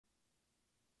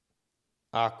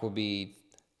AQUABEAD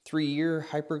 3-year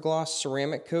hypergloss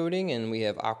ceramic coating, and we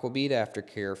have AQUABEAD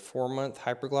Aftercare 4-month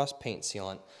hypergloss paint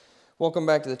sealant. Welcome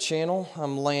back to the channel.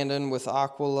 I'm Landon with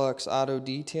AQUALUX Auto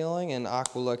Detailing and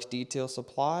AQUALUX Detail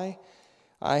Supply.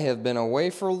 I have been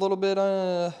away for a little bit,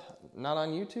 not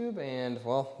on YouTube, and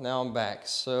well, now I'm back.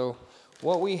 So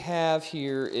what we have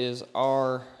here is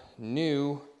our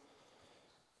new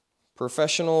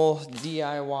professional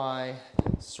DIY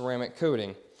ceramic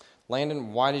coating.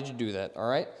 Landon, why did you do that? All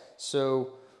right,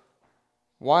 so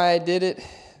why I did it,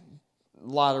 a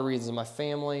lot of reasons. My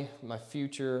family, my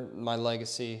future, my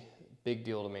legacy, big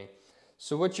deal to me.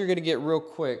 So what you're gonna get real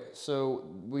quick, so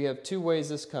we have two ways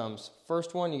this comes.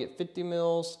 First one, you get 50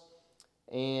 mils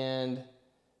and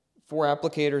 4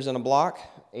 applicators in a block,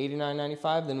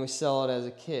 $89.95. Then we sell it as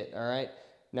a kit, all right?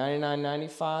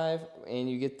 $99.95, and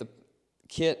you get the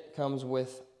kit comes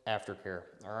with aftercare,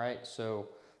 all right? So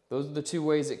those are the two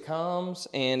ways it comes,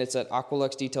 and it's at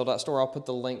aqualuxdetail.store. I'll put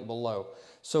the link below.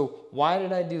 So why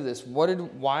did I do this?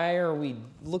 Why are we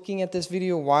looking at this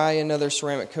video? Why another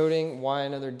ceramic coating? Why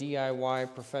another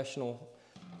DIY professional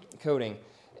coating?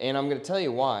 And I'm gonna tell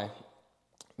you why.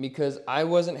 Because I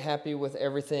wasn't happy with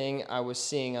everything I was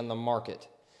seeing on the market.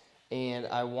 And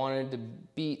I wanted to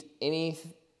beat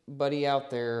anybody out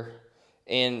there,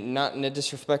 and not in a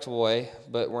disrespectful way,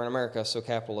 but we're in America, so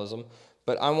capitalism.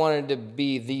 But I wanted to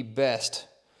be the best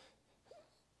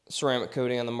ceramic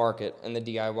coating on the market in the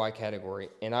DIY category.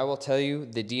 And I will tell you,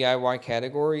 the DIY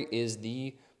category is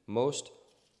the most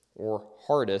or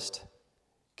hardest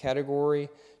category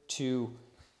to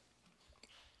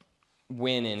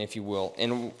win in, if you will.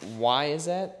 And why is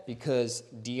that? Because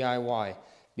DIY.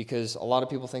 Because a lot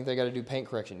of people think they got to do paint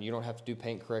correction. You don't have to do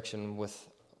paint correction with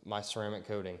my ceramic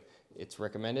coating. It's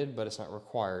recommended, but it's not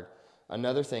required.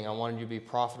 Another thing, I wanted you to be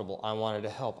profitable. I wanted to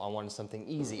help. I wanted something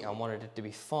easy. I wanted it to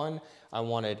be fun. I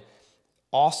wanted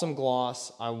awesome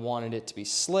gloss. I wanted it to be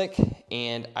slick,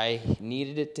 and I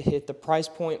needed it to hit the price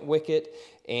point wicket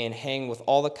and hang with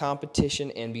all the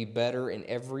competition and be better in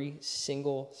every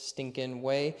single stinking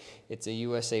way. It's a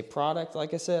USA product,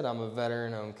 like I said. I'm a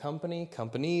veteran-owned company,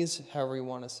 companies, however you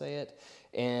want to say it,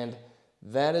 and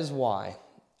that is why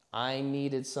I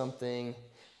needed something.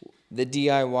 The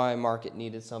DIY market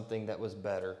needed something that was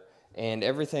better, and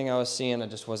everything I was seeing I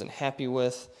just wasn't happy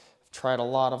with. I've tried a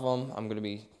lot of them. I'm going to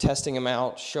be testing them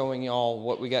out, showing y'all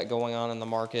what we got going on in the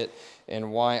market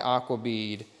and why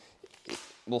AQUABEAD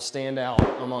will stand out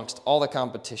amongst all the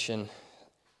competition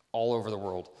all over the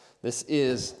world. This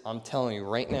is, I'm telling you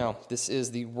right now, this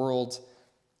is the world's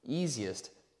easiest,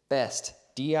 best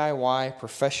DIY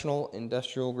professional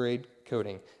industrial grade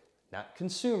coating. Not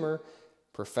consumer,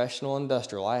 professional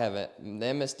industrial. I have it. The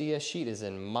MSDS sheet is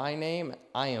in my name.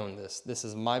 I own this. This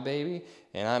is my baby,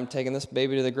 and I'm taking this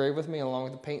baby to the grave with me along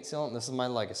with the paint sealant. This is my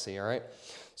legacy, all right?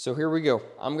 So here we go.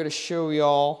 I'm going to show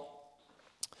y'all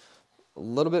a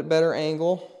little bit better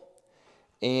angle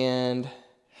and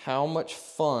how much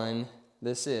fun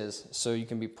this is. So you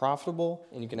can be profitable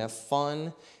and you can have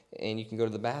fun, and you can go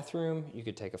to the bathroom, you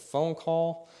could take a phone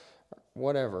call,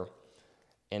 whatever.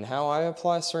 And how I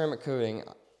apply ceramic coating,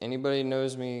 anybody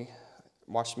knows me,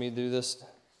 watched me do this,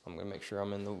 I'm going to make sure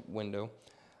I'm in the window.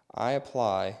 I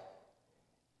apply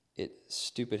it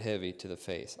stupid heavy to the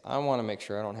face. I want to make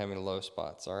sure I don't have any low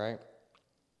spots, all right?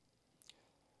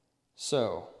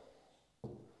 So,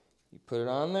 you put it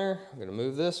on there. I'm going to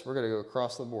move this. We're going to go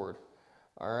across the board,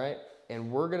 all right? And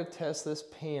we're going to test this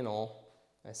panel.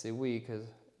 I say we because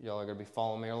y'all are going to be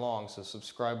following me along, so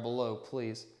subscribe below,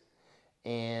 please.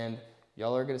 And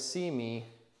y'all are going to see me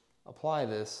apply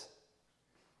this,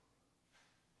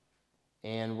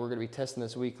 and we're going to be testing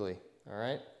this weekly, all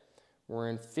right? We're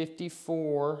in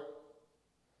 54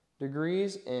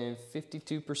 degrees and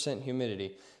 52%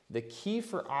 humidity. The key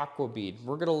for AQUABEAD,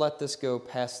 we're going to let this go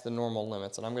past the normal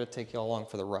limits, and I'm going to take you along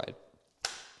for the ride.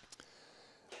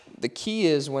 The key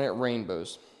is when it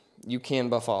rainbows, you can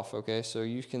buff off, okay? So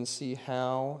you can see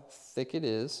how thick it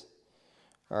is,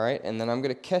 all right? And then I'm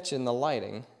going to catch in the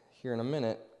lighting here in a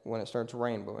minute when it starts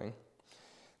rainbowing.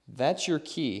 That's your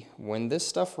key. When this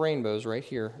stuff rainbows right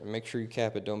here, and make sure you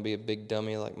cap it. Don't be a big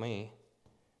dummy like me.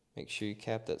 Make sure you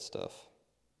cap that stuff.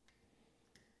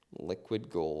 Liquid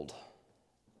gold.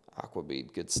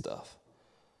 AQUABEAD, good stuff.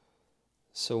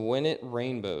 So when it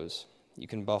rainbows, you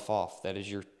can buff off. That is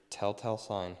your telltale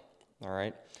sign, all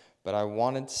right? But I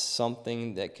wanted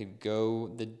something that could go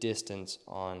the distance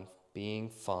on being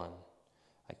fun.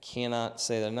 I cannot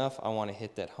say that enough. I want to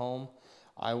hit that home.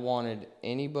 I wanted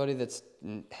anybody that's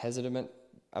hesitant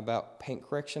about paint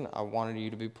correction, I wanted you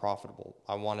to be profitable.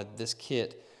 I wanted this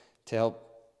kit to help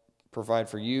provide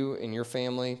for you and your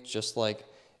family just like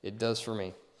it does for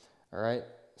me. All right,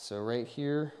 so right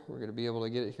here, we're gonna be able to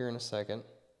get it here in a second.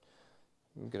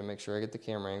 I'm gonna make sure I get the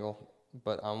camera angle,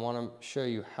 but I wanna show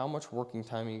you how much working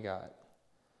time you got.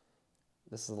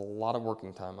 This is a lot of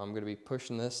working time. I'm gonna be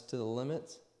pushing this to the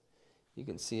limits. You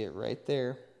can see it right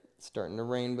there. It's starting to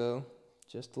rainbow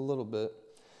just a little bit,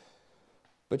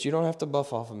 but you don't have to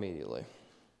buff off immediately.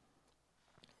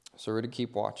 So we're gonna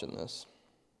keep watching this.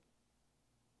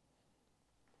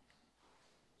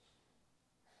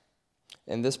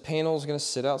 And this panel is gonna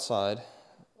sit outside.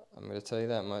 I'm gonna tell you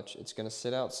that much. It's gonna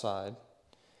sit outside,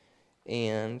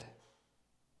 and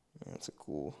that's a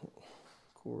cool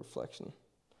reflection.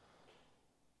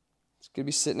 It's gonna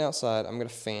be sitting outside. I'm gonna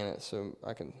fan it so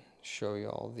I can show you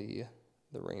all the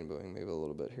rainbowing maybe a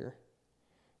little bit here.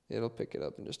 It'll pick it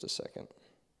up in just a second.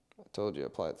 I told you,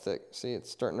 apply it thick. See,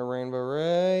 it's starting to rainbow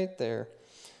right there.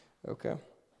 Okay.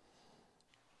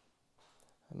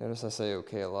 I notice I say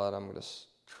okay a lot. I'm gonna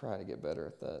try to get better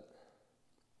at that.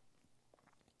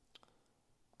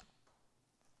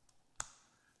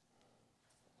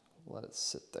 Let it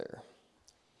sit there.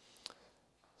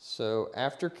 So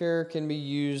aftercare can be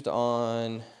used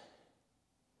on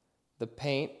the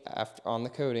paint, on the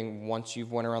coating, once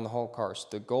you've went around the whole car. So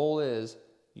the goal is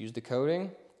use the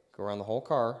coating, go around the whole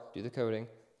car, do the coating,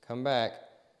 come back,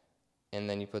 and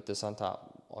then you put this on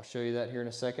top. I'll show you that here in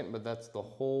a second, but that's the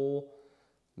whole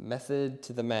method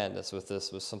to the madness with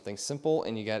this. Was something simple,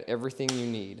 and you got everything you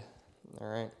need. All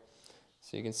right.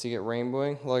 So you can see it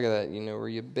rainbowing. Look at that. You know where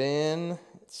you've been.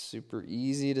 It's super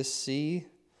easy to see.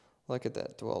 Look at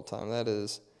that dwell time. That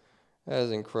is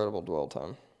incredible dwell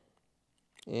time.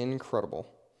 Incredible.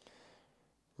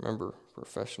 Remember,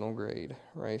 professional grade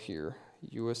right here.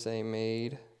 USA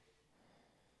made.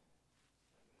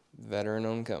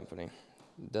 Veteran-owned company.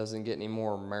 Doesn't get any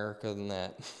more America than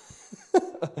that.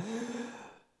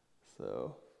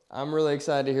 So I'm really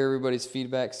excited to hear everybody's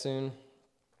feedback soon.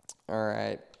 All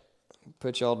right.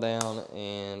 Put y'all down,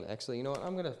 and actually, you know what?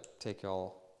 I'm gonna take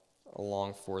y'all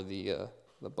along for the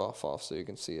buff off so you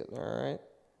can see it. All right.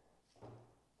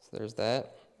 So there's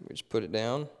that. We just put it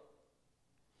down,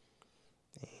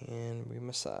 and we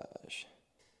massage.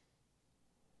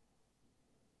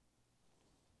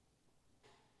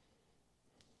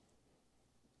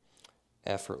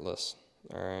 Effortless.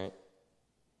 All right.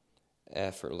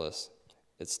 Effortless.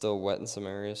 It's still wet in some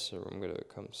areas, so I'm gonna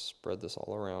come spread this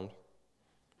all around.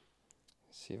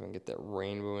 See if I can get that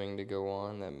rainbowing to go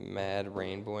on, that mad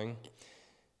rainbowing.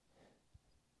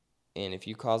 And if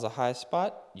you cause a high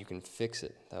spot, you can fix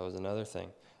it. That was another thing.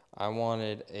 I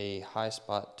wanted a high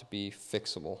spot to be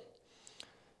fixable.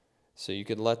 So you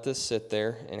could let this sit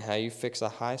there, and how you fix a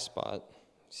high spot,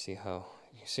 you see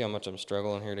how much I'm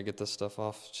struggling here to get this stuff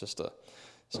off?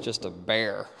 It's just a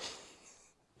bear.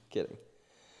 Kidding.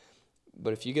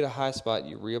 But if you get a high spot,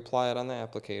 you reapply it on the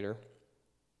applicator,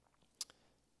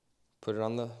 put it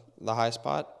on the high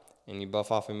spot, and you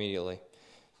buff off immediately.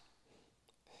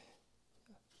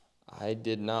 I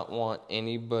did not want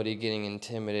anybody getting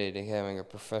intimidated having a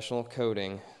professional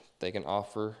coating they can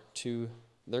offer to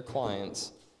their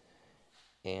clients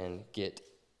and get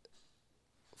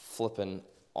flipping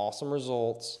awesome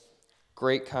results,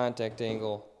 great contact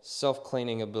angle,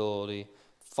 self-cleaning ability,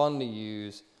 fun to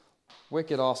use,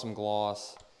 wicked awesome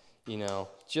gloss, you know,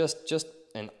 just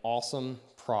an awesome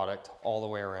product all the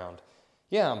way around.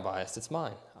 Yeah, I'm biased. It's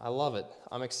mine. I love it.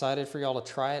 I'm excited for y'all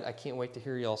to try it. I can't wait to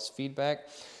hear y'all's feedback.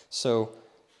 So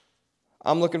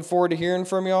I'm looking forward to hearing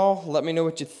from y'all. Let me know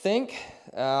what you think.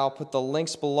 I'll put the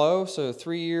links below. So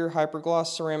 3-year hypergloss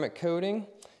ceramic coating,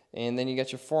 and then you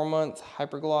got your 4-month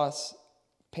hypergloss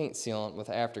paint sealant with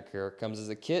aftercare. It comes as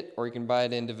a kit, or you can buy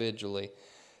it individually.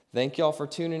 Thank y'all for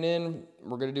tuning in.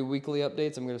 We're going to do weekly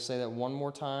updates. I'm going to say that one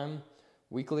more time.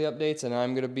 Weekly updates, and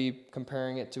I'm going to be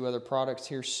comparing it to other products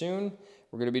here soon.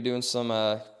 We're going to be doing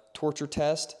some torture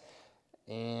test,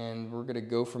 and we're going to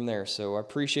go from there. So I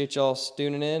appreciate y'all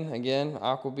tuning in. Again,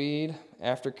 aquabead,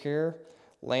 aftercare,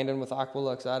 Landon with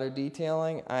AQUALUX Auto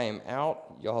Detailing. I am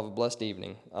out. Y'all have a blessed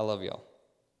evening. I love y'all.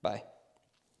 Bye.